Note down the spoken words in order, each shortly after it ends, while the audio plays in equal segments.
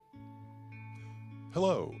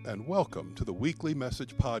Hello, and welcome to the weekly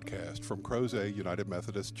message podcast from Crozet United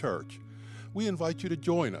Methodist Church. We invite you to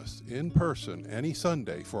join us in person any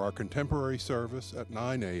Sunday for our contemporary service at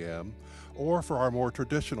 9 a.m. or for our more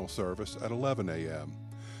traditional service at 11 a.m.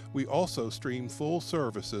 We also stream full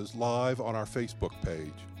services live on our Facebook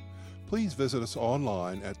page. Please visit us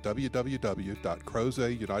online at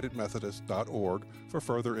www.crozetunitedmethodist.org for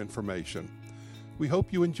further information. We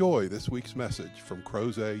hope you enjoy this week's message from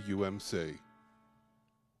Crozet UMC.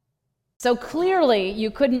 So clearly,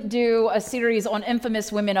 you couldn't do a series on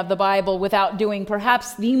infamous women of the Bible without doing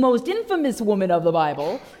perhaps the most infamous woman of the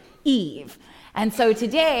Bible, Eve. And so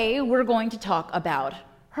today, we're going to talk about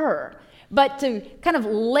her. But to kind of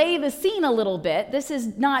lay the scene a little bit, this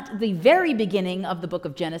is not the very beginning of the book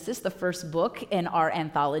of Genesis, the first book in our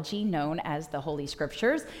anthology known as the Holy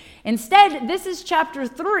Scriptures. Instead, this is chapter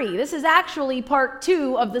 3. This is actually part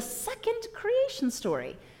 2 of the second creation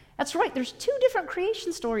story. That's right, there's 2 different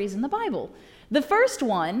creation stories in the Bible. The first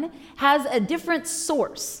one has a different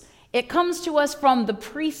source. It comes to us from the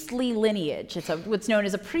priestly lineage. It's what's known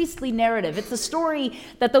as a priestly narrative. It's the story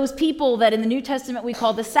that those people that in the New Testament we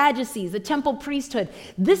call the Sadducees, the temple priesthood,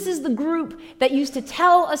 this is the group that used to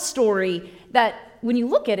tell a story that when you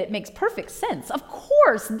look at it, makes perfect sense. Of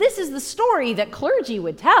course, this is the story that clergy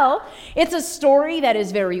would tell. It's a story that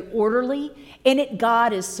is very orderly. In it,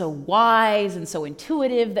 God is so wise and so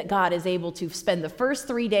intuitive that God is able to spend the first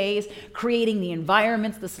 3 days creating the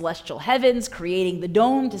environments, the celestial heavens, creating the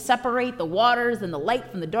dome to separate the waters and the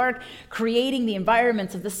light from the dark, creating the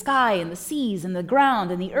environments of the sky and the seas and the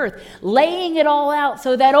ground and the earth, laying it all out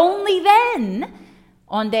so that only then,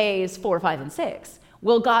 on days 4, 5, and 6,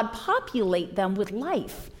 will God populate them with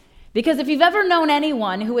life. Because if you've ever known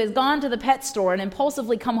anyone who has gone to the pet store and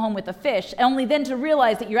impulsively come home with a fish, only then to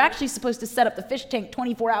realize that you're actually supposed to set up the fish tank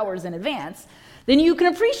 24 hours in advance, then you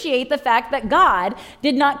can appreciate the fact that God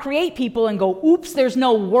did not create people and go, oops, there's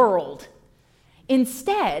no world.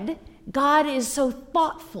 Instead, God is so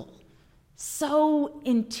thoughtful, so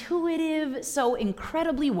intuitive, so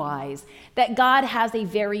incredibly wise that God has a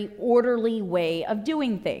very orderly way of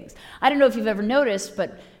doing things. I don't know if you've ever noticed,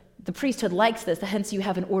 but the priesthood likes this, hence you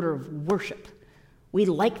have an order of worship. We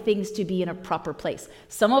like things to be in a proper place.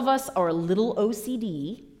 Some of us are a little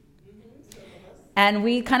OCD, and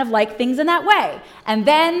we kind of like things in that way. And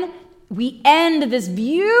then we end this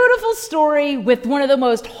beautiful story with one of the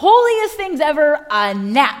most holiest things ever, a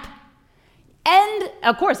nap. And,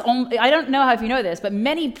 of course, I don't know if you know this, but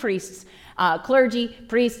many priests, clergy,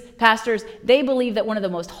 priests, pastors, they believe that one of the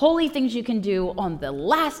most holy things you can do on the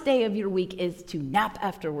last day of your week is to nap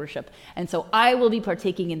after worship. And so I will be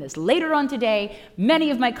partaking in this later on today.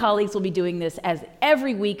 Many of my colleagues will be doing this as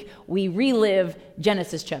every week we relive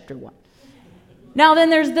Genesis chapter 1. Now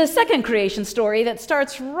then there's the second creation story that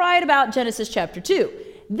starts right about Genesis chapter 2.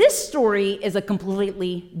 This story is a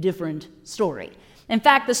completely different story. In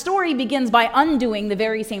fact, the story begins by undoing the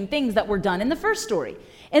very same things that were done in the first story.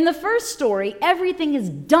 In the first story, everything is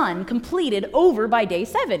done, completed, over by day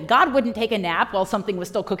 7. God wouldn't take a nap while something was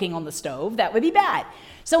still cooking on the stove. That would be bad.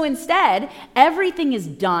 So instead, everything is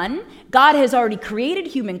done. God has already created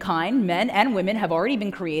humankind. Men and women have already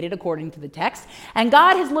been created according to the text. And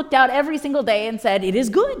God has looked out every single day and said, it is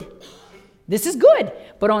good. This is good.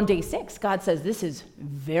 But on day 6, God says, this is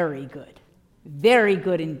very good. Very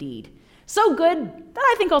good indeed. So good that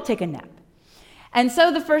I think I'll take a nap. And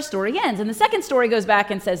so the first story ends. And the second story goes back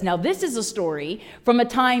and says, now this is a story from a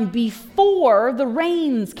time before the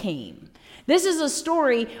rains came. This is a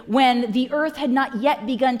story when the earth had not yet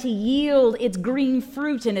begun to yield its green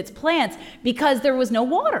fruit and its plants because there was no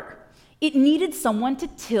water. It needed someone to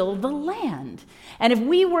till the land. And if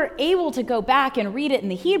we were able to go back and read it in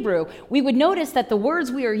the Hebrew, we would notice that the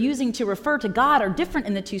words we are using to refer to God are different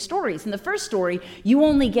in the 2 stories. In the first story, you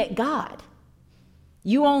only get God.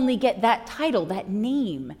 You only get that title, that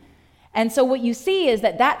name. And so what you see is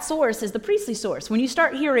that source is the priestly source. When you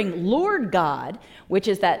start hearing Lord God, which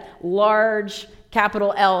is that large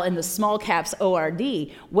capital L and the small caps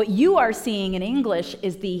O-R-D, what you are seeing in English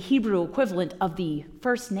is the Hebrew equivalent of the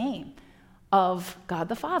first name of God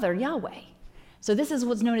the Father, Yahweh. So this is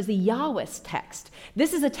what's known as the Yahweh's text.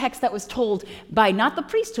 This is a text that was told by not the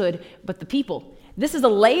priesthood, but the people. This is a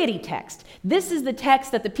laity text. This is the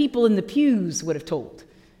text that the people in the pews would have told.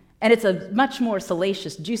 And it's a much more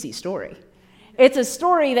salacious, juicy story. It's a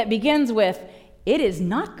story that begins with, it is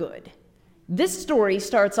not good. This story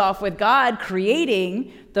starts off with God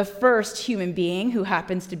creating the first human being who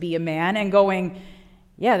happens to be a man and going,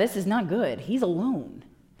 yeah, this is not good. He's alone.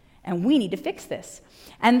 and we need to fix this.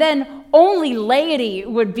 And then only laity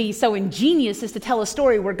would be so ingenious as to tell a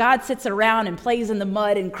story where God sits around and plays in the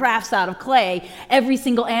mud and crafts out of clay every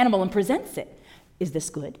single animal and presents it. Is this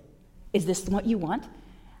good? Is this what you want?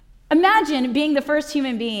 Imagine being the first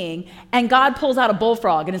human being and God pulls out a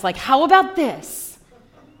bullfrog and is like, how about this?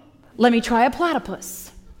 Let me try a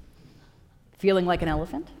platypus. Feeling like an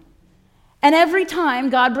elephant? And every time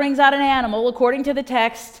God brings out an animal, according to the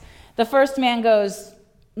text, the first man goes,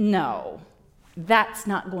 no, that's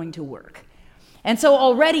not going to work. And so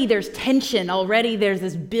already there's tension, already there's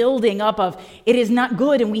this building up of it is not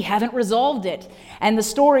good and we haven't resolved it. And the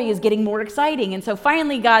story is getting more exciting. And so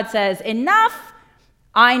finally God says, enough,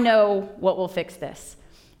 I know what will fix this.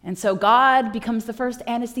 And so God becomes the first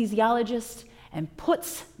anesthesiologist and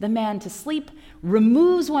puts the man to sleep,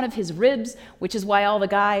 removes one of his ribs, which is why all the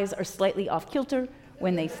guys are slightly off kilter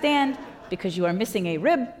when they stand, because you are missing a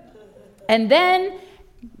rib. And then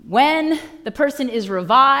when the person is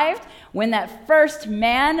revived, when that first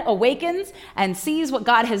man awakens and sees what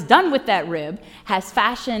God has done with that rib, has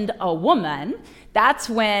fashioned a woman, that's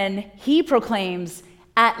when he proclaims,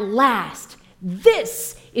 at last,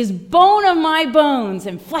 this is bone of my bones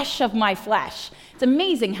and flesh of my flesh. It's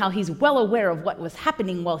amazing how he's well aware of what was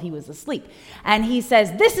happening while he was asleep. And he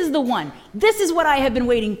says, this is the one. This is what I have been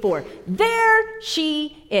waiting for. There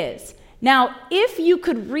she is. Now, if you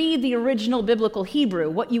could read the original biblical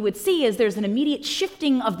Hebrew, what you would see is there's an immediate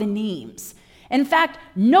shifting of the names. In fact,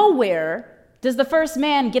 nowhere does the first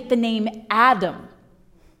man get the name Adam.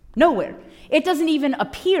 Nowhere. It doesn't even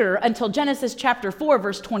appear until Genesis chapter 4,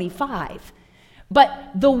 verse 25.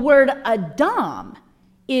 But the word Adam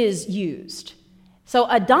is used. So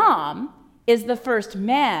Adam is the first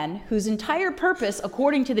man whose entire purpose,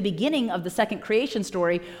 according to the beginning of the second creation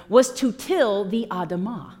story, was to till the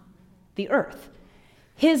Adamah, the earth.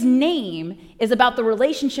 His name is about the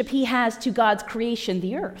relationship he has to God's creation,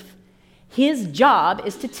 the earth. His job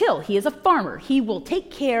is to till. He is a farmer. He will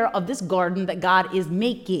take care of this garden that God is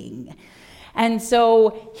making. And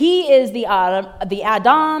so he is the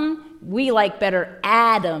Adam. We like better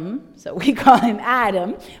Adam, so we call him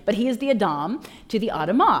Adam, but he is the Adam to the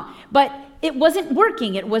Adamah. But it wasn't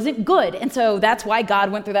working, it wasn't good, and so that's why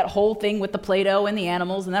God went through that whole thing with the Play-Doh and the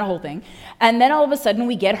animals and that whole thing. And then all of a sudden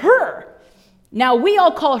we get her. Now we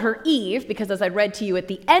all call her Eve, because as I read to you at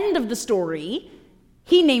the end of the story,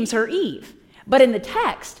 he names her Eve. But in the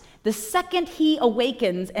text, the second he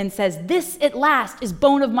awakens and says, this at last is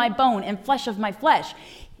bone of my bone and flesh of my flesh,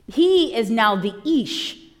 he is now the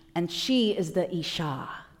Ish, and she is the Isha.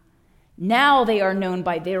 Now they are known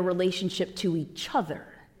by their relationship to each other.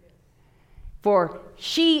 For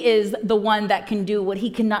she is the one that can do what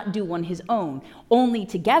he cannot do on his own. Only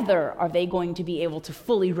together are they going to be able to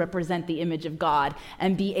fully represent the image of God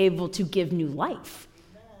and be able to give new life.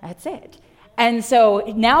 That's it. And so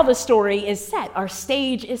now the story is set. Our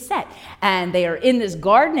stage is set. And they are in this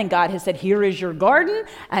garden, and God has said, here is your garden,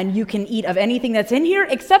 and you can eat of anything that's in here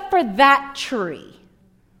except for that tree.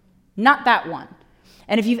 Not that one.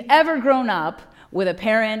 And if you've ever grown up with a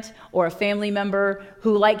parent or a family member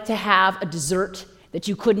who liked to have a dessert that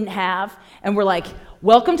you couldn't have, and we're like,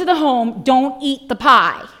 welcome to the home, don't eat the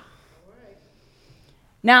pie.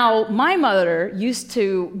 Now, my mother used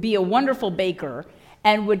to be a wonderful baker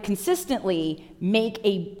and would consistently make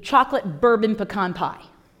a chocolate bourbon pecan pie.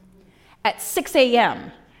 At 6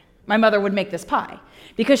 a.m., my mother would make this pie,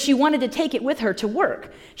 because she wanted to take it with her to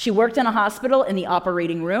work. She worked in a hospital in the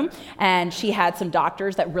operating room, and she had some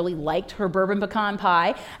doctors that really liked her bourbon pecan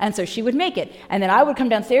pie, and so she would make it. And then I would come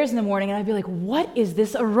downstairs in the morning, and I'd be like, what is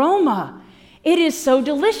this aroma? It is so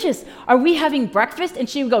delicious. Are we having breakfast? And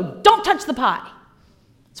she would go, don't touch the pie.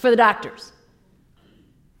 It's for the doctors.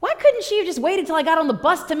 Why couldn't she have just waited till I got on the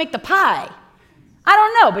bus to make the pie? I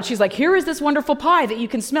don't know, but she's like, here is this wonderful pie that you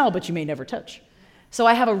can smell, but you may never touch. So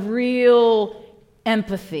I have a real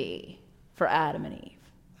empathy for Adam and Eve.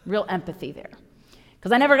 Real empathy there.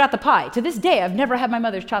 Because I never got the pie. To this day, I've never had my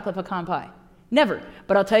mother's chocolate pecan pie. Never.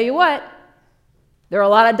 But I'll tell you what, there are a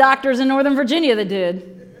lot of doctors in Northern Virginia that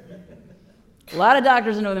did. A lot of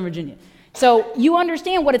doctors in Northern Virginia. So you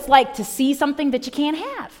understand what it's like to see something that you can't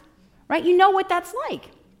have, right? You know what that's like.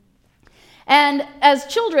 And as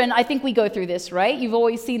children, I think we go through this, right? You've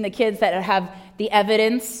always seen the kids that have the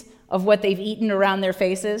evidence of what they've eaten around their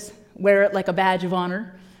faces, wear it like a badge of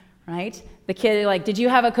honor, right? The kid, like, did you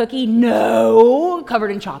have a cookie? No, covered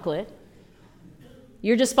in chocolate.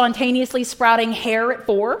 You're just spontaneously sprouting hair at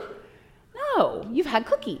 4? No, you've had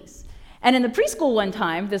cookies. And in the preschool one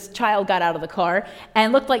time, this child got out of the car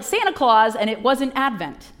and looked like Santa Claus, and it wasn't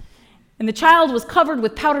Advent. And the child was covered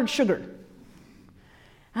with powdered sugar. And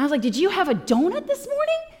I was like, did you have a donut this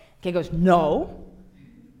morning? Kid goes, no.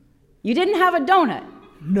 You didn't have a donut?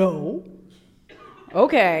 No.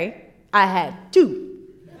 Okay, I had 2.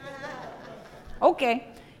 Okay,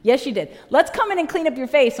 yes you did. Let's come in and clean up your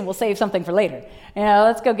face and we'll save something for later.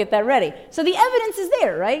 Let's go get that ready. So the evidence is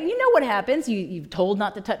there, right? You know what happens. You're told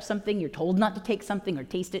not to touch something, you're told not to take something or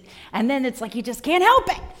taste it, and then it's like you just can't help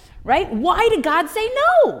it, right? Why did God say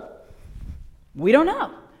no? We don't know.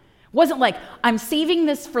 It wasn't like, I'm saving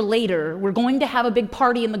this for later, we're going to have a big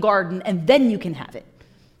party in the garden, and then you can have it.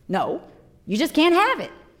 No, you just can't have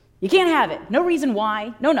it. You can't have it. No reason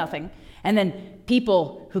why, no nothing. And then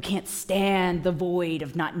people who can't stand the void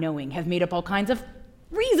of not knowing have made up all kinds of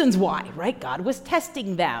reasons why, right? God was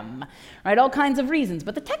testing them, right? All kinds of reasons.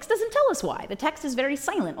 But the text doesn't tell us why. The text is very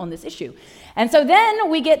silent on this issue. And so then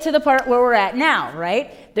we get to the part where we're at now,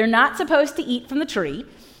 right? They're not supposed to eat from the tree.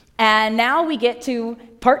 And now we get to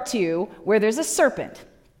part 2, where there's a serpent.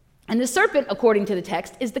 And the serpent, according to the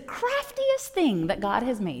text, is the craftiest thing that God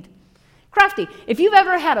has made. Crafty. If you've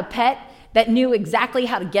ever had a pet that knew exactly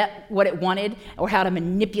how to get what it wanted, or how to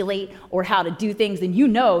manipulate, or how to do things, then you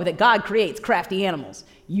know that God creates crafty animals.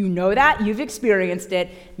 You know that, you've experienced it.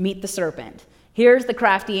 Meet the serpent. Here's the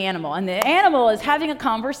crafty animal. And the animal is having a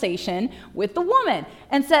conversation with the woman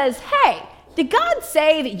and says, hey, did God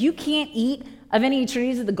say that you can't eat of any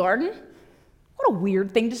trees of the garden? What a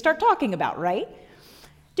weird thing to start talking about, right?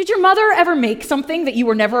 Did your mother ever make something that you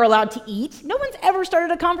were never allowed to eat? No one's ever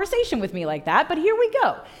started a conversation with me like that, but here we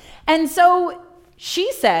go. And so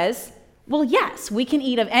she says, well, yes, we can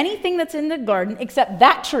eat of anything that's in the garden except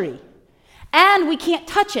that tree. And we can't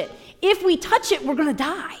touch it. If we touch it, we're going to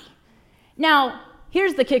die. Now,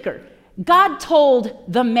 here's the kicker. God told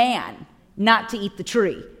the man not to eat the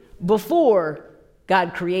tree before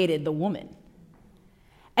God created the woman.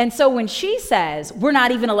 And so when she says, we're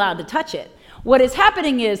not even allowed to touch it, what is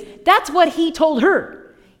happening is that's what he told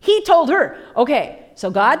her. He told her, okay,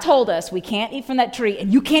 so God told us we can't eat from that tree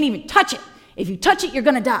and you can't even touch it. If you touch it, you're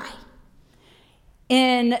going to die.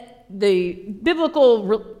 In the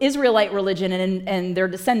biblical Israelite religion and their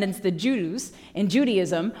descendants, the Jews, in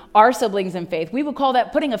Judaism, our siblings in faith, we would call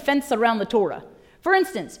that putting a fence around the Torah. For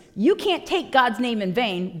instance, you can't take God's name in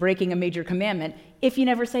vain, breaking a major commandment, if you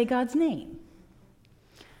never say God's name.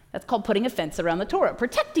 That's called putting a fence around the Torah,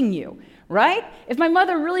 protecting you, right? If my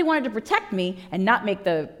mother really wanted to protect me and not make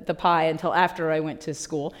the pie until after I went to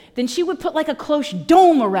school, then she would put like a close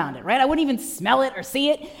dome around it, right? I wouldn't even smell it or see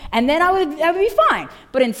it, and then I would be fine.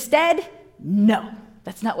 But instead, no,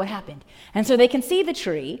 that's not what happened. And so they can see the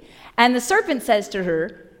tree, and the serpent says to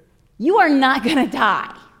her, you are not going to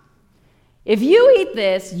die. If you eat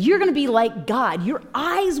this, you're going to be like God. Your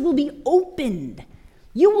eyes will be opened.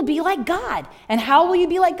 You will be like God. And how will you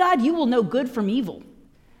be like God? You will know good from evil.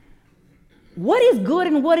 What is good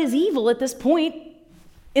and what is evil at this point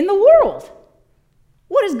in the world?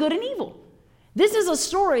 What is good and evil? This is a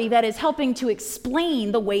story that is helping to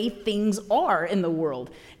explain the way things are in the world,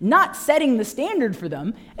 not setting the standard for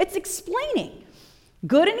them. It's explaining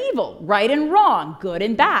good and evil, right and wrong, good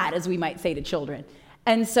and bad, as we might say to children.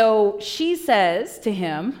 And so she says to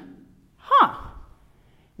him,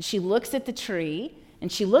 She looks at the tree,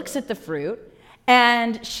 and she looks at the fruit,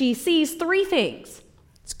 and she sees 3 things.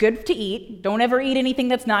 It's good to eat. Don't ever eat anything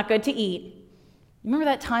that's not good to eat. Remember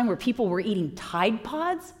that time where people were eating Tide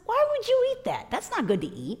Pods? Why would you eat that? That's not good to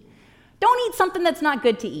eat. Don't eat something that's not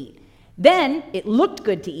good to eat. Then it looked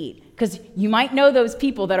good to eat, because you might know those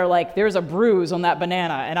people that are like, there's a bruise on that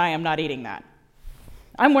banana, and I am not eating that.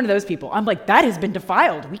 I'm one of those people. I'm like, that has been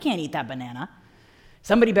defiled. We can't eat that banana.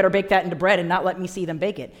 Somebody better bake that into bread and not let me see them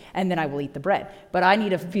bake it, and then I will eat the bread. But I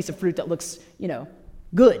need a piece of fruit that looks,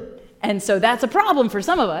 good. And so that's a problem for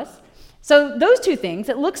some of us. So those 2 things,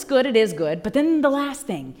 it looks good, it is good. But then the last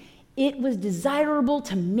thing, it was desirable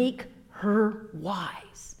to make her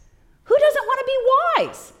wise. Who doesn't want to be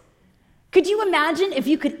wise? Could you imagine if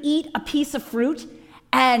you could eat a piece of fruit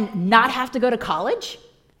and not have to go to college?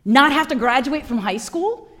 Not have to graduate from high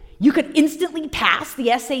school? You could instantly pass the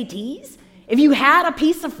SATs if you had a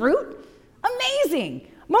piece of fruit? Amazing.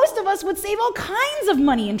 Most of us would save all kinds of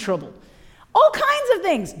money and trouble. All kinds of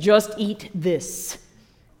things. Just eat this,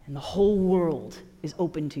 and the whole world is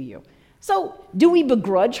open to you. So, do we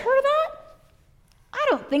begrudge her that? I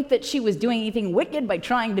don't think that she was doing anything wicked by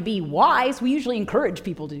trying to be wise. We usually encourage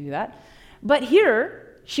people to do that. But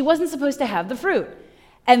here, she wasn't supposed to have the fruit.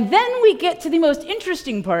 And then we get to the most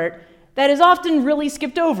interesting part that is often really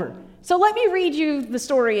skipped over. So let me read you the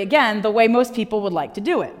story again, the way most people would like to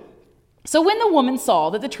do it. So when the woman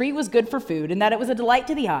saw that the tree was good for food, and that it was a delight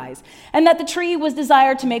to the eyes, and that the tree was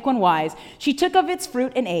desired to make one wise, she took of its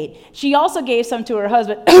fruit and ate. She also gave some to her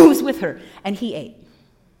husband who was with her, and he ate.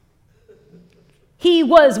 He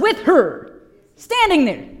was with her, standing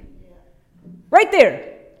there, right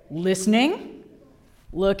there, listening,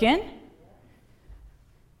 looking.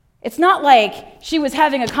 It's not like she was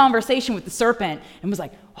having a conversation with the serpent and was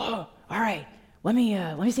like, oh, all right, let me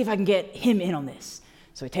see if I can get him in on this.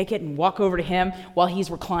 So I take it and walk over to him while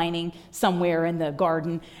he's reclining somewhere in the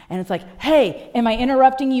garden. And it's like, hey, am I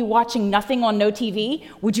interrupting you watching nothing on no TV?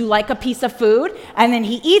 Would you like a piece of food? And then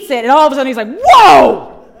he eats it, and all of a sudden he's like,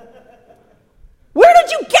 whoa! Where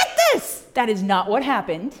did you get this? That is not what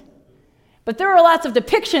happened. But there are lots of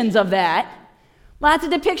depictions of that.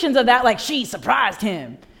 Like she surprised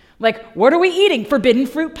him. Like, what are we eating? Forbidden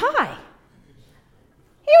fruit pie.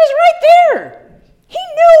 He was right there. He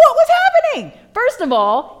knew what was happening. First of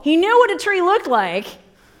all, he knew what a tree looked like.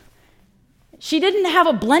 She didn't have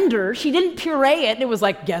a blender. She didn't puree it. It was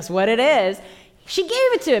like, guess what it is? She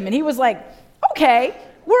gave it to him, and he was like, okay,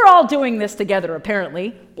 we're all doing this together,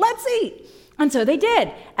 apparently. Let's eat. And so they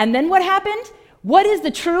did. And then what happened? What is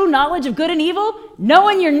the true knowledge of good and evil?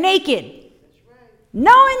 Knowing you're naked.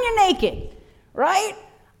 Knowing you're naked, right?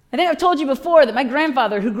 I think I've told you before that my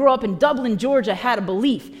grandfather, who grew up in Dublin, Georgia, had a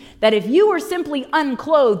belief that if you were simply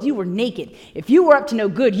unclothed, you were naked. If you were up to no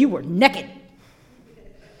good, you were naked.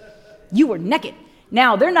 You were naked.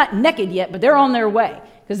 Now, they're not naked yet, but they're on their way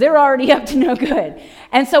because they're already up to no good.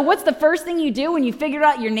 And so what's the first thing you do when you figure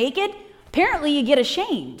out you're naked? Apparently, you get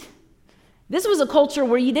ashamed. This was a culture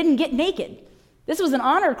where you didn't get naked. This was an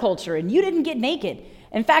honor culture, and you didn't get naked.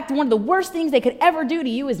 In fact, one of the worst things they could ever do to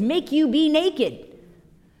you is make you be naked.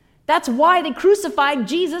 That's why they crucified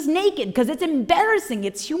Jesus naked, because it's embarrassing,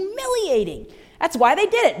 it's humiliating. That's why they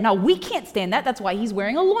did it. Now, we can't stand that. That's why he's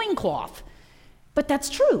wearing a loincloth. But that's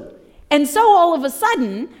true. And so all of a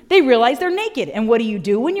sudden, they realize they're naked. And what do you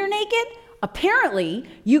do when you're naked? Apparently,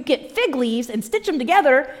 you get fig leaves and stitch them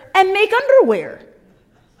together and make underwear.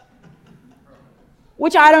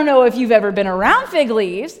 Which I don't know if you've ever been around fig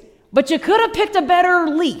leaves, but you could have picked a better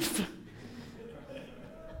leaf.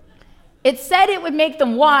 It said it would make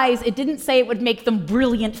them wise. It didn't say it would make them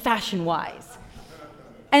brilliant fashion-wise.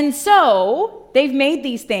 And so they've made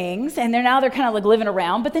these things, and they're kind of like living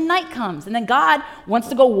around, but then night comes, and then God wants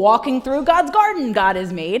to go walking through God's garden God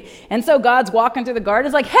has made. And so God's walking through the garden.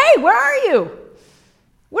 It's like, hey, where are you?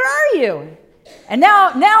 Where are you? And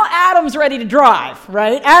now Adam's ready to drive,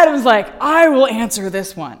 right? Adam's like, I will answer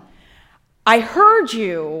this one. I heard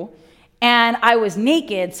you, and I was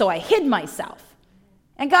naked, so I hid myself.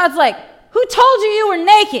 And God's like, who told you were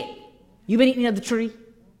naked? You've been eating of the tree? Have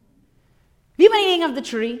you been eating of the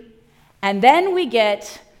tree? And then we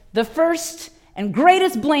get the first and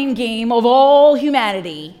greatest blame game of all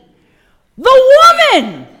humanity. The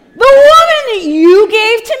woman that you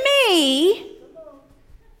gave to me,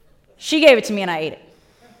 she gave it to me and I ate it.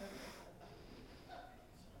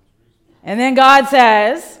 And then God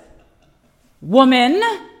says, woman,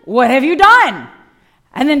 what have you done?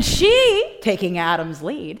 And then she, taking Adam's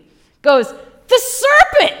lead, goes, the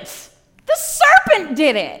serpent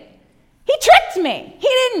did it. He tricked me. He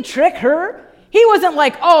didn't trick her. He wasn't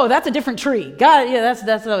like, oh, that's a different tree. God, yeah,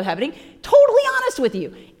 that's what's happening. Totally honest with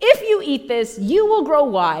you. If you eat this, you will grow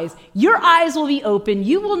wise. Your eyes will be open.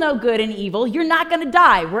 You will know good and evil. You're not going to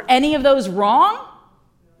die. Were any of those wrong?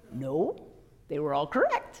 No, they were all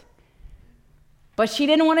correct. But she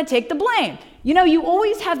didn't want to take the blame. You know, you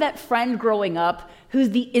always have that friend growing up who's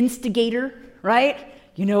the instigator, right?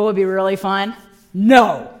 You know what would be really fun?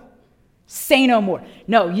 No. Say no more.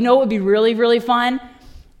 No, you know what would be really, really fun?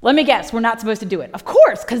 Let me guess, we're not supposed to do it. Of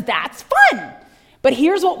course, because that's fun. But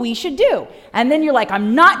here's what we should do. And then you're like,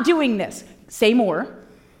 I'm not doing this. Say more.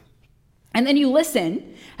 And then you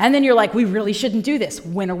listen. And then you're like, we really shouldn't do this.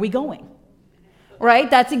 When are we going? Right?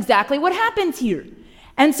 That's exactly what happens here.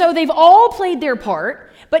 And so they've all played their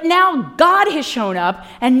part, but now God has shown up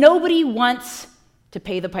and nobody wants to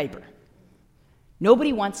pay the piper.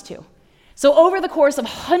 Nobody wants to. So over the course of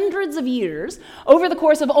hundreds of years, over the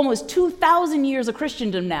course of almost 2,000 years of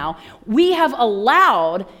Christendom now, we have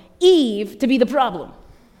allowed Eve to be the problem.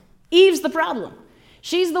 Eve's the problem.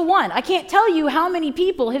 She's the one. I can't tell you how many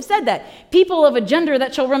people have said that. People of a gender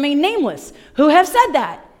that shall remain nameless who have said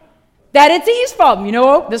that it's Eve's problem. You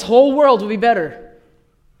know, this whole world would be better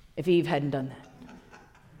if Eve hadn't done that.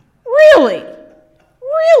 Really?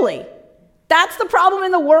 Really? That's the problem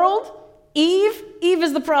in the world? Eve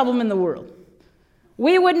is the problem in the world.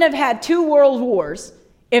 We wouldn't have had 2 world wars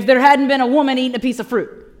if there hadn't been a woman eating a piece of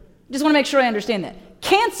fruit. Just want to make sure I understand that.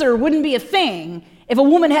 Cancer wouldn't be a thing if a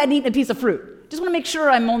woman hadn't eaten a piece of fruit. Just want to make sure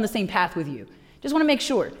I'm on the same path with you. Just want to make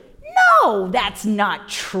sure. No, that's not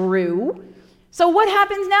true. So what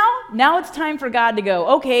happens now? Now it's time for God to go,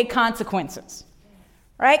 okay, consequences.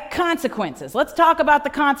 right? Consequences. Let's talk about the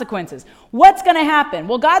consequences. What's going to happen?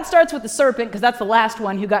 Well, God starts with the serpent because that's the last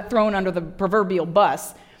one who got thrown under the proverbial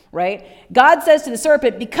bus, right? God says to the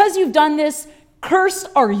serpent, because you've done this, cursed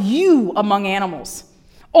are you among animals.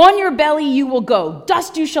 On your belly you will go.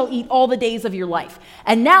 Dust you shall eat all the days of your life.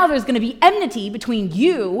 And now there's going to be enmity between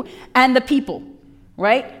you and the people,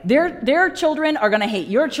 right? Their children are going to hate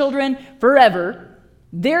your children forever.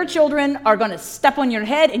 Their children are going to step on your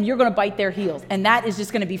head and you're going to bite their heels. And that is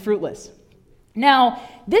just going to be fruitless. Now,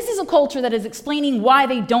 this is a culture that is explaining why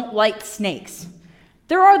they don't like snakes.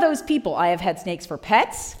 There are those people. I have had snakes for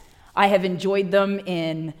pets. I have enjoyed them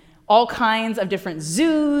in all kinds of different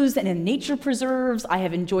zoos and in nature preserves. I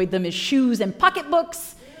have enjoyed them as shoes and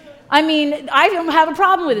pocketbooks. I mean, I don't have a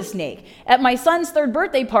problem with a snake. At my son's 3rd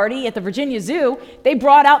birthday party at the Virginia Zoo, they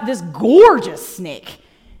brought out this gorgeous snake.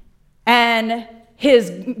 And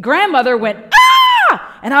his grandmother went,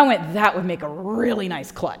 ah! And I went, that would make a really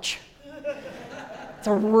nice clutch. It's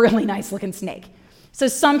a really nice looking snake. So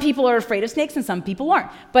some people are afraid of snakes and some people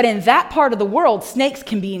aren't. But in that part of the world, snakes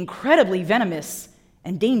can be incredibly venomous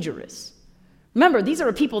and dangerous. Remember, these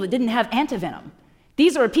are people that didn't have antivenom.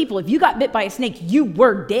 These are people, if you got bit by a snake, you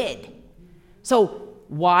were dead. So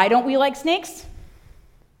why don't we like snakes?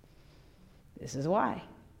 This is why.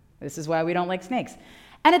 This is why we don't like snakes.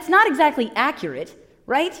 And it's not exactly accurate,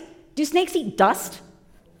 right? Do snakes eat dust?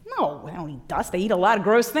 No, they don't eat dust. They eat a lot of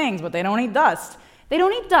gross things, but they don't eat dust. They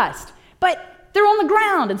don't eat dust. But they're on the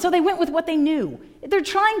ground, and so they went with what they knew. They're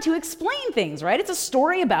trying to explain things, right? It's a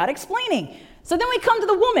story about explaining. So then we come to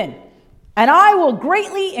the woman. And I will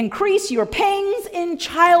greatly increase your pangs in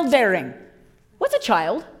childbearing. What's a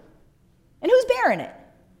child? And who's bearing it?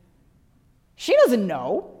 She doesn't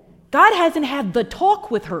know. God hasn't had the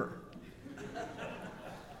talk with her.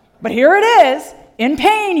 But here it is. In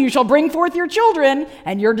pain you shall bring forth your children,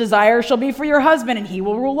 and your desire shall be for your husband, and he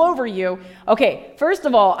will rule over you. Okay, first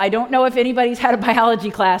of all, I don't know if anybody's had a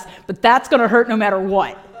biology class, but that's going to hurt no matter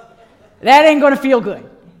what. That ain't going to feel good.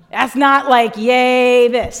 That's not like, yay,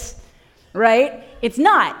 this. Right? It's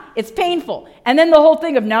not. It's painful. And then the whole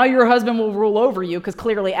thing of now your husband will rule over you, because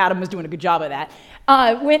clearly Adam was doing a good job of that.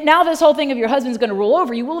 Now this whole thing of your husband's going to rule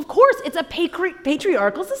over you, well, of course, it's a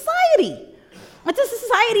patriarchal society. It's a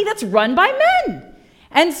society that's run by men.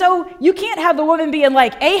 And so you can't have the woman being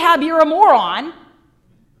like, Ahab, you're a moron.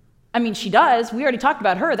 I mean, she does. We already talked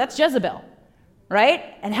about her. That's Jezebel. Right?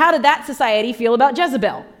 And how did that society feel about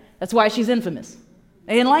Jezebel? That's why she's infamous.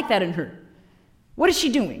 They didn't like that in her. What is she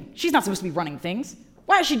doing? She's not supposed to be running things.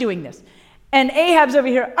 Why is she doing this? And Ahab's over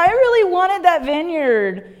here, I really wanted that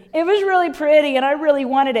vineyard. It was really pretty, and I really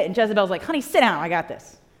wanted it. And Jezebel's like, honey, sit down. I got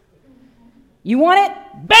this. You want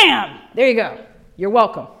it? Bam! There you go. You're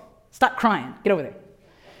welcome. Stop crying. Get over there.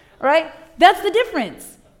 All right? That's the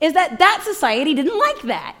difference, is that society didn't like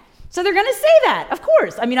that. So they're going to say that, of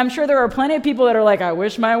course. I mean, I'm sure there are plenty of people that are like, I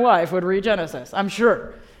wish my wife would read Genesis. I'm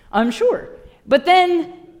sure. But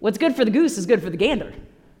then what's good for the goose is good for the gander.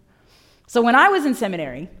 So when I was in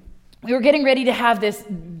seminary, we were getting ready to have this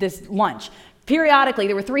lunch. Periodically,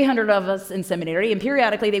 there were 300 of us in seminary, and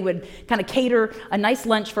periodically they would kind of cater a nice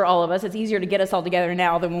lunch for all of us. It's easier to get us all together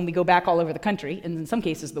now than when we go back all over the country, and in some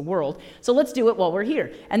cases the world. So let's do it while we're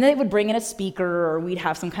here. And then they would bring in a speaker, or we'd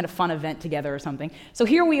have some kind of fun event together or something. So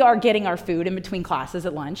here we are getting our food in between classes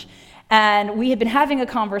at lunch, and we had been having a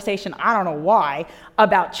conversation, I don't know why,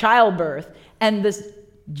 about childbirth, and this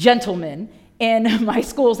gentleman in my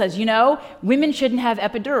school says, women shouldn't have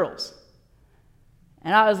epidurals.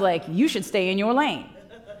 And I was like, you should stay in your lane.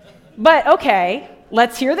 But okay,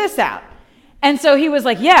 let's hear this out. And so he was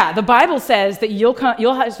like, yeah, the Bible says that you're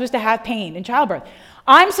supposed to have pain in childbirth.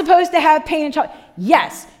 I'm supposed to have pain in childbirth.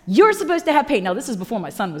 Yes, you're supposed to have pain. Now, this is before my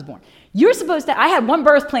son was born. I had one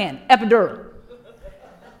birth plan, epidural.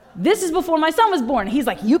 This is before my son was born. He's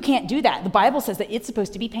like, you can't do that. The Bible says that it's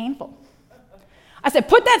supposed to be painful. I said,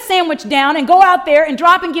 put that sandwich down and go out there and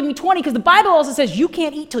drop and give me 20, because the Bible also says you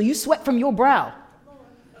can't eat till you sweat from your brow.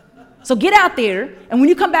 So get out there, and when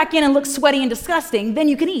you come back in and look sweaty and disgusting, then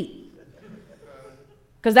you can eat.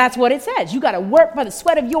 Because that's what it says. You got to work by the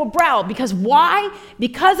sweat of your brow. Because why?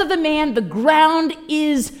 Because of the man, the ground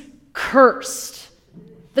is cursed.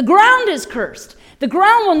 The ground is cursed. The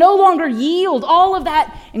ground will no longer yield all of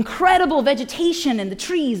that incredible vegetation and the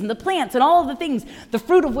trees and the plants and all of the things, the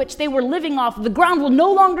fruit of which they were living off. The ground will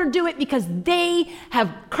no longer do it because they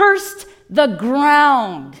have cursed the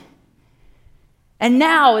ground. And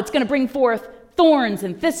now it's going to bring forth thorns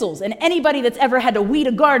and thistles. And anybody that's ever had to weed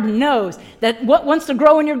a garden knows that what wants to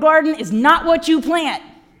grow in your garden is not what you plant.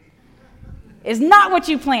 It's not what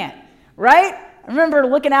you plant, right? I remember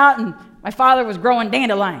looking out and my father was growing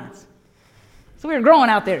dandelions. So we were growing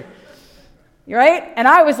out there, right? And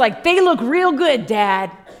I was like, they look real good, Dad.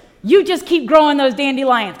 You just keep growing those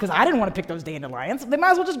dandelions, because I didn't want to pick those dandelions. They might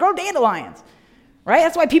as well just grow dandelions, right?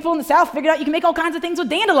 That's why people in the South figured out you can make all kinds of things with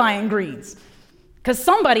dandelion greens, because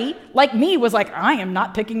somebody like me was like, I am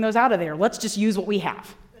not picking those out of there. Let's just use what we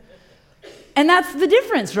have. And that's the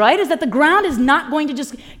difference, right? Is that the ground is not going to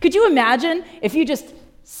just, could you imagine if you just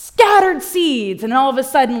scattered seeds and all of a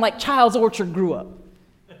sudden like Child's Orchard grew up?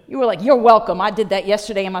 You were like, you're welcome. I did that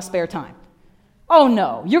yesterday in my spare time. Oh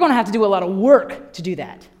no, you're going to have to do a lot of work to do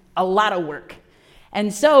that. A lot of work.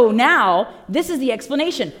 And so now, this is the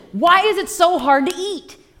explanation. Why is it so hard to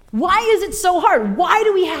eat? Why is it so hard? Why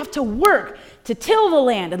do we have to work to till the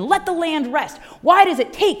land and let the land rest? Why does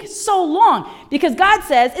it take so long? Because God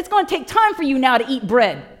says it's going to take time for you now to eat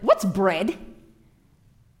bread. What's bread?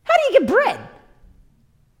 How do you get bread?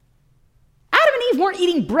 Adam and Eve weren't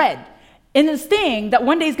eating bread in this thing that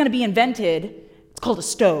one day is going to be invented. It's called a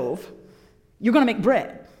stove. You're going to make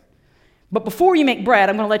bread. But before you make bread,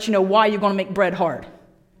 I'm going to let you know why you're going to make bread hard.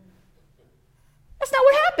 That's not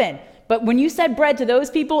what happened. But when you said bread to those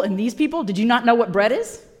people and these people, did you not know what bread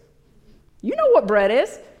is? You know what bread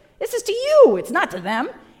is. This is to you. It's not to them.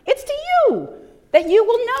 It's to you. That you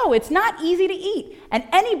will know it's not easy to eat. And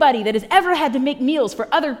anybody that has ever had to make meals for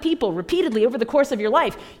other people repeatedly over the course of your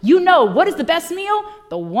life, you know what is the best meal?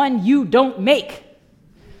 The one you don't make.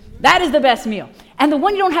 That is the best meal. And the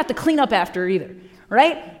one you don't have to clean up after either,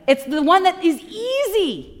 right? It's the one that is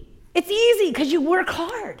easy. It's easy because you work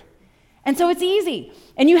hard. And so it's easy.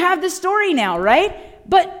 And you have this story now, right?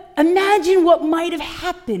 But imagine what might have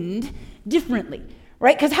happened differently,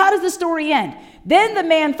 right? Because how does the story end? Then the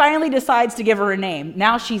man finally decides to give her a name.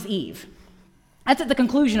 Now she's Eve. That's at the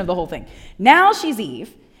conclusion of the whole thing. Now she's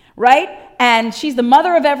Eve, right? And she's the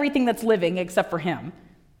mother of everything that's living except for him,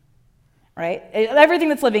 right? Everything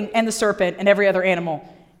that's living and the serpent and every other animal.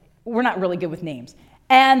 We're not really good with names.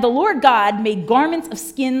 And the Lord God made garments of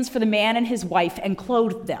skins for the man and his wife and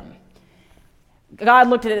clothed them. God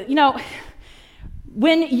looked at it,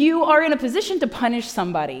 when you are in a position to punish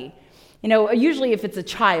somebody, usually if it's a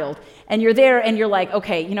child, and you're there and you're like,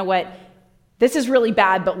 okay, you know what, this is really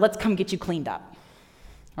bad, but let's come get you cleaned up.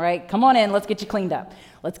 All right, come on in, let's get you cleaned up.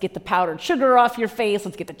 Let's get the powdered sugar off your face,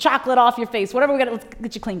 let's get the chocolate off your face, whatever we got, let's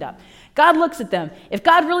get you cleaned up. God looks at them. If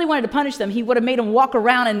God really wanted to punish them, he would have made them walk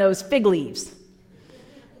around in those fig leaves.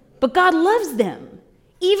 But God loves them.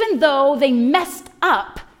 Even though they messed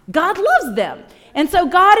up, God loves them. And so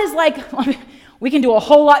God is like, we can do a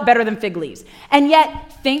whole lot better than fig leaves. And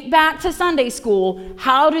yet, think back to Sunday school.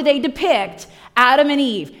 How do they depict Adam and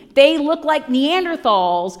Eve? They look like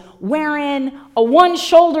Neanderthals wearing a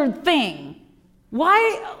one-shouldered thing. Why?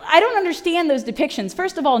 I don't understand those depictions.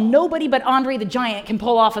 First of all, nobody but Andre the Giant can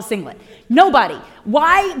pull off a singlet. Nobody.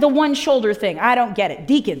 Why the one-shoulder thing? I don't get it.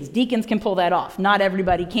 Deacons can pull that off. Not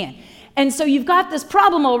everybody can. And so you've got this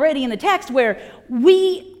problem already in the text where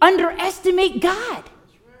we underestimate God.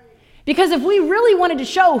 Because if we really wanted to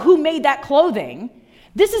show who made that clothing,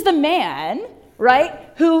 this is the man, right,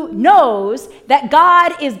 who knows that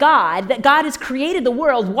God is God, that God has created the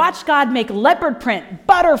world, watched God make leopard print,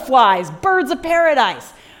 butterflies, birds of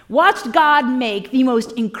paradise, watched God make the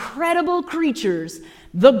most incredible creatures,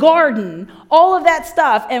 the garden, all of that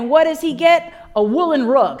stuff, and what does he get? A woolen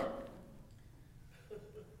rug.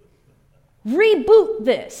 Reboot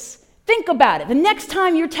this. Think about it. The next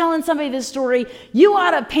time you're telling somebody this story, you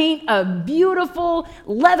ought to paint a beautiful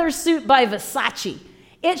leather suit by Versace.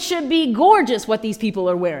 It should be gorgeous what these people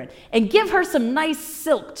are wearing. And give her some nice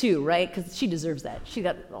silk too, right? Because she deserves that. She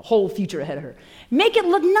got a whole future ahead of her. Make it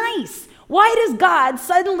look nice. Why does God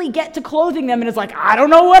suddenly get to clothing them and is like, I don't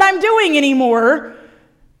know what I'm doing anymore?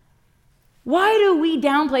 Why do we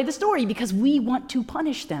downplay the story? Because we want to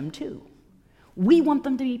punish them too. We want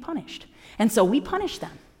them to be punished. And so we punish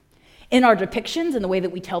them. In our depictions and the way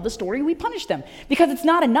that we tell the story, we punish them. Because it's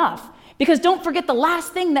not enough. Because don't forget the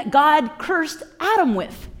last thing that God cursed Adam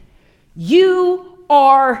with. You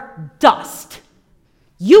are dust.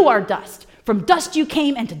 You are dust. From dust you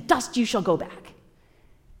came, and to dust you shall go back.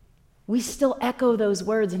 We still echo those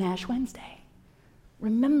words in Ash Wednesday.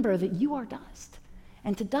 Remember that you are dust,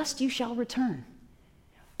 and to dust you shall return.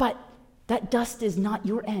 But that dust is not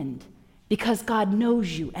your end. Because God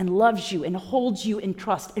knows you and loves you and holds you in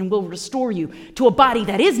trust and will restore you to a body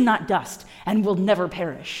that is not dust and will never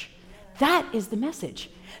perish. That is the message.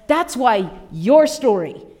 That's why your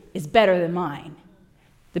story is better than mine.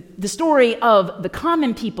 The story of the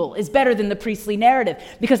common people is better than the priestly narrative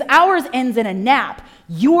because ours ends in a nap.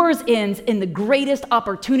 Yours ends in the greatest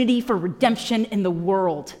opportunity for redemption in the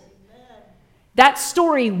world. That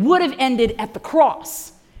story would have ended at the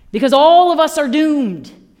cross. because all of us are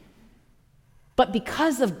doomed. But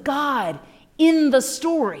because of God in the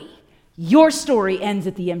story, your story ends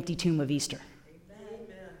at the empty tomb of Easter. Amen.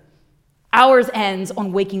 Ours ends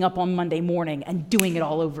on waking up on Monday morning and doing it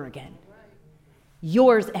all over again.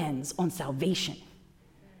 Yours ends on salvation.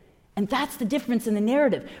 And that's the difference in the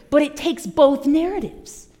narrative. But it takes both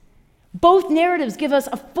narratives. Both narratives give us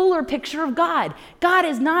a fuller picture of God. God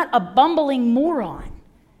is not a bumbling moron.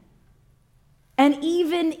 And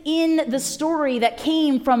even in the story that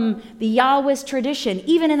came from the Yahwist tradition,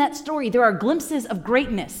 even in that story, there are glimpses of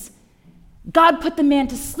greatness. God put the man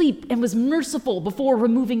to sleep and was merciful before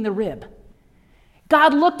removing the rib.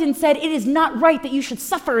 God looked and said, it is not right that you should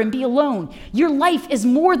suffer and be alone. Your life is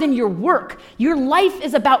more than your work. Your life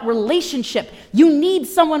is about relationship. You need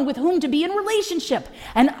someone with whom to be in relationship.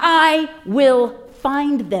 And I will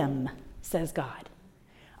find them, says God.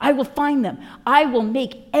 I will find them. I will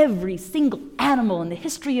make every single animal in the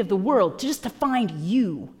history of the world just to find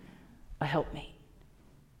you a helpmate.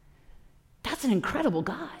 That's an incredible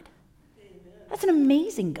God. That's an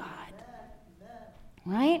amazing God.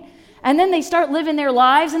 Right? And then they start living their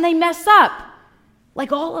lives and they mess up,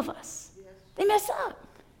 like all of us. They mess up.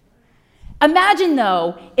 Imagine,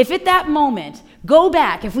 though, if at that moment, go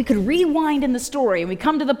back, if we could rewind in the story and we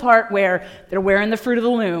come to the part where they're wearing the fruit of the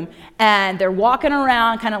loom and they're walking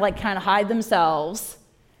around kind of hide themselves.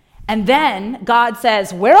 And then God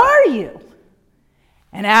says, where are you?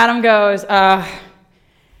 And Adam goes,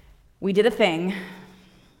 we did a thing.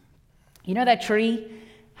 You know that tree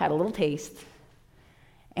had a little taste.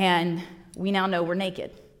 And we now know we're naked.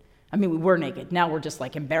 I mean, we were naked. Now we're just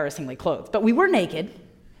embarrassingly clothed. But we were naked.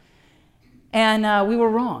 And we were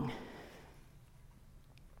wrong.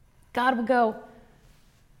 God would go,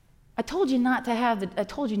 I told you not to have I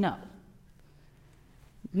told you no.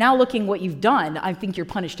 Now looking what you've done, I think you're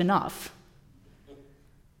punished enough.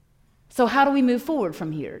 So how do we move forward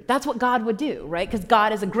from here? That's what God would do, right? Because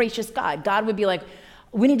God is a gracious God. God would be like,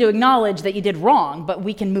 we need to acknowledge that you did wrong, but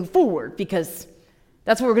we can move forward because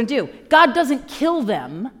that's what we're going to do. God doesn't kill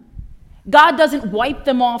them. God doesn't wipe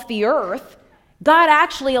them off the earth. God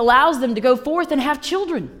actually allows them to go forth and have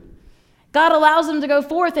children. God allows them to go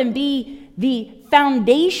forth and be the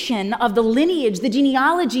foundation of the lineage, the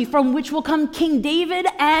genealogy from which will come King David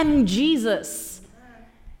and Jesus.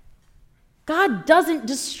 God doesn't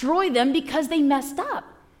destroy them because they messed up.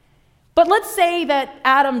 But let's say that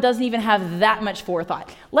Adam doesn't even have that much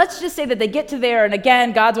forethought. Let's just say that they get to there, and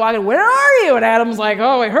again, God's walking, where are you? And Adam's like,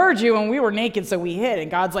 oh, I heard you, and we were naked, so we hid.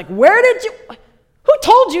 And God's like, who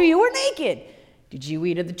told you were naked? Did you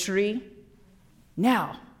eat of the tree?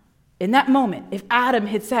 Now, in that moment, if Adam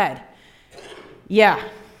had said, yeah,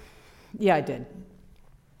 I did.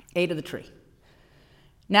 Ate of the tree.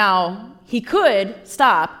 Now, he could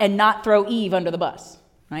stop and not throw Eve under the bus,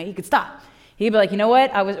 right? He could stop. He'd be like, you know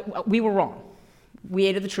what? We were wrong. We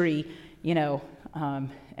ate of the tree, and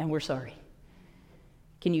we're sorry.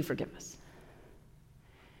 Can you forgive us?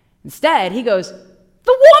 Instead, he goes,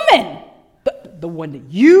 the woman, the one that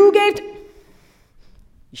you gave to,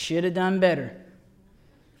 you should have done better.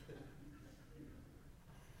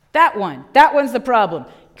 That one's the problem.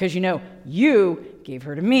 Because you gave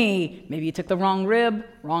her to me. Maybe you took the wrong rib,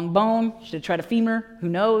 wrong bone. Should have tried a femur. Who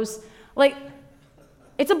knows?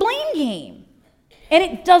 It's a blame game. And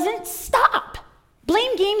it doesn't stop.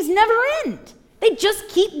 Blame games never end. They just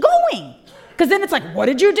keep going. Because then it's like, what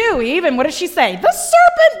did you do, Eve? And what did she say? The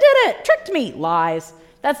serpent did it. Tricked me. Lies.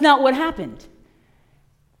 That's not what happened.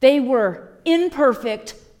 They were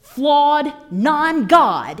imperfect, flawed,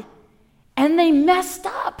 non-God, and they messed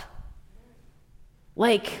up.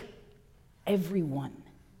 Like everyone.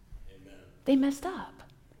 Amen. They messed up.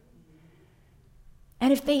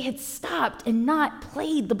 And if they had stopped and not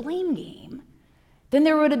played the blame game, then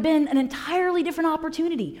there would have been an entirely different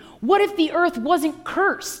opportunity. What if the earth wasn't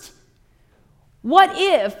cursed? What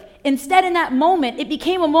if, instead in that moment, it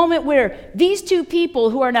became a moment where these two people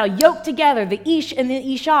who are now yoked together, the Ish and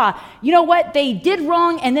the Isha, you know what? They did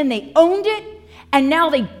wrong and then they owned it, and now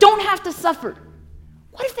they don't have to suffer.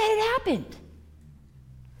 What if that had happened?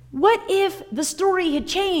 What if the story had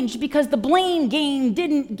changed because the blame game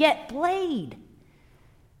didn't get played?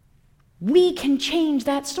 We can change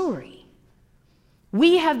that story.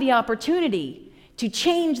 We have the opportunity to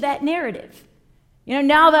change that narrative.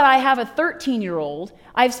 Now that I have a 13-year-old,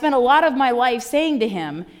 I've spent a lot of my life saying to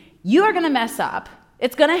him, you are going to mess up.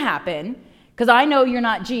 It's going to happen because I know you're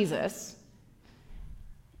not Jesus.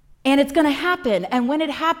 And it's going to happen. And when it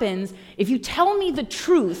happens, if you tell me the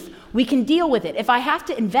truth, we can deal with it. If I have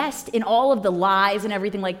to invest in all of the lies and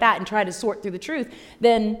everything like that and try to sort through the truth,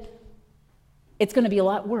 then it's going to be a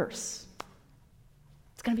lot worse.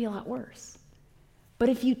 it's going to be a lot worse. But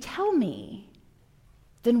if you tell me,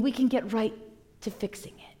 then we can get right to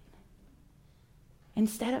fixing it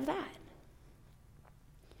instead of that.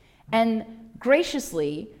 And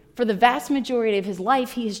graciously, for the vast majority of his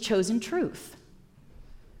life, he has chosen truth.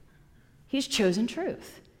 He's chosen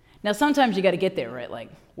truth. Now, sometimes you got to get there, right?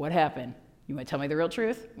 Like, what happened? You want to tell me the real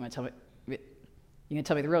truth? You're going to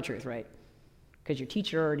tell me the real truth, right? Because your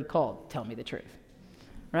teacher already called, tell me the truth,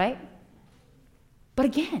 right? But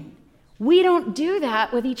again, we don't do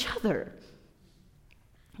that with each other.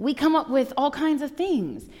 We come up with all kinds of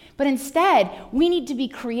things. But instead, we need to be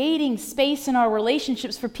creating space in our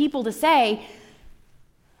relationships for people to say,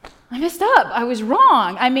 I messed up. I was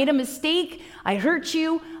wrong. I made a mistake. I hurt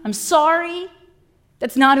you. I'm sorry.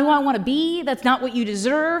 That's not who I want to be. That's not what you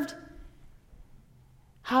deserved.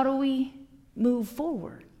 How do we move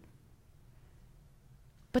forward?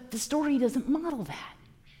 But the story doesn't model that.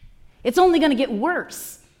 It's only going to get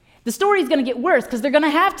worse. The story's going to get worse because they're going to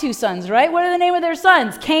have two sons, right? What are the name of their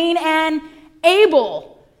sons? Cain and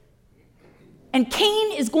Abel. And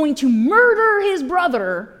Cain is going to murder his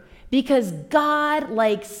brother because God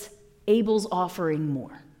likes Abel's offering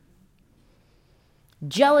more.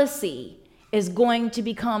 Jealousy is going to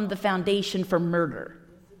become the foundation for murder.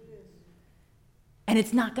 And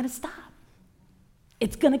it's not going to stop.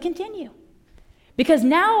 It's going to continue. Because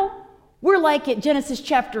now we're like at Genesis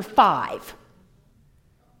chapter 5.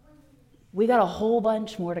 We got a whole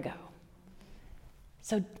bunch more to go.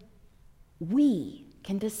 So we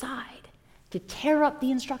can decide to tear up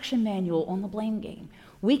the instruction manual on the blame game.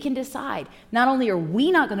 We can decide not only are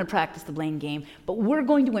we not going to practice the blame game, but we're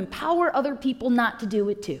going to empower other people not to do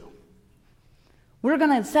it too. We're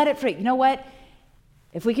going to set it free. You know what?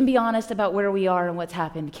 If we can be honest about where we are and what's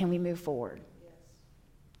happened, can we move forward? Yes.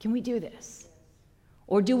 Can we do this?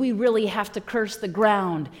 Or do we really have to curse the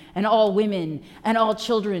ground and all women and all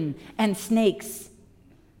children and snakes?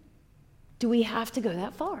 Do we have to go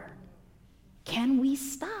that far? Can we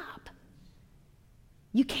stop?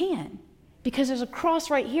 You can, because there's a cross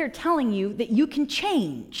right here telling you that you can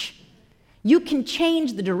change. You can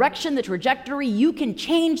change the direction, the trajectory. You can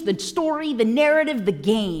change the story, the narrative, the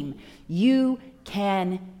game. You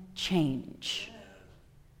can change.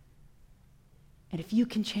 And if you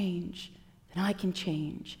can change, then I can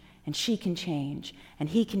change, and she can change, and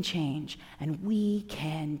he can change, and we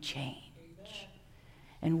can change.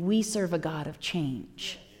 And we serve a God of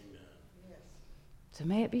change. So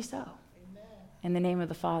may it be so. In the name of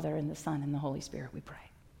the Father, and the Son, and the Holy Spirit, we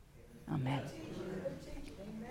pray. Amen.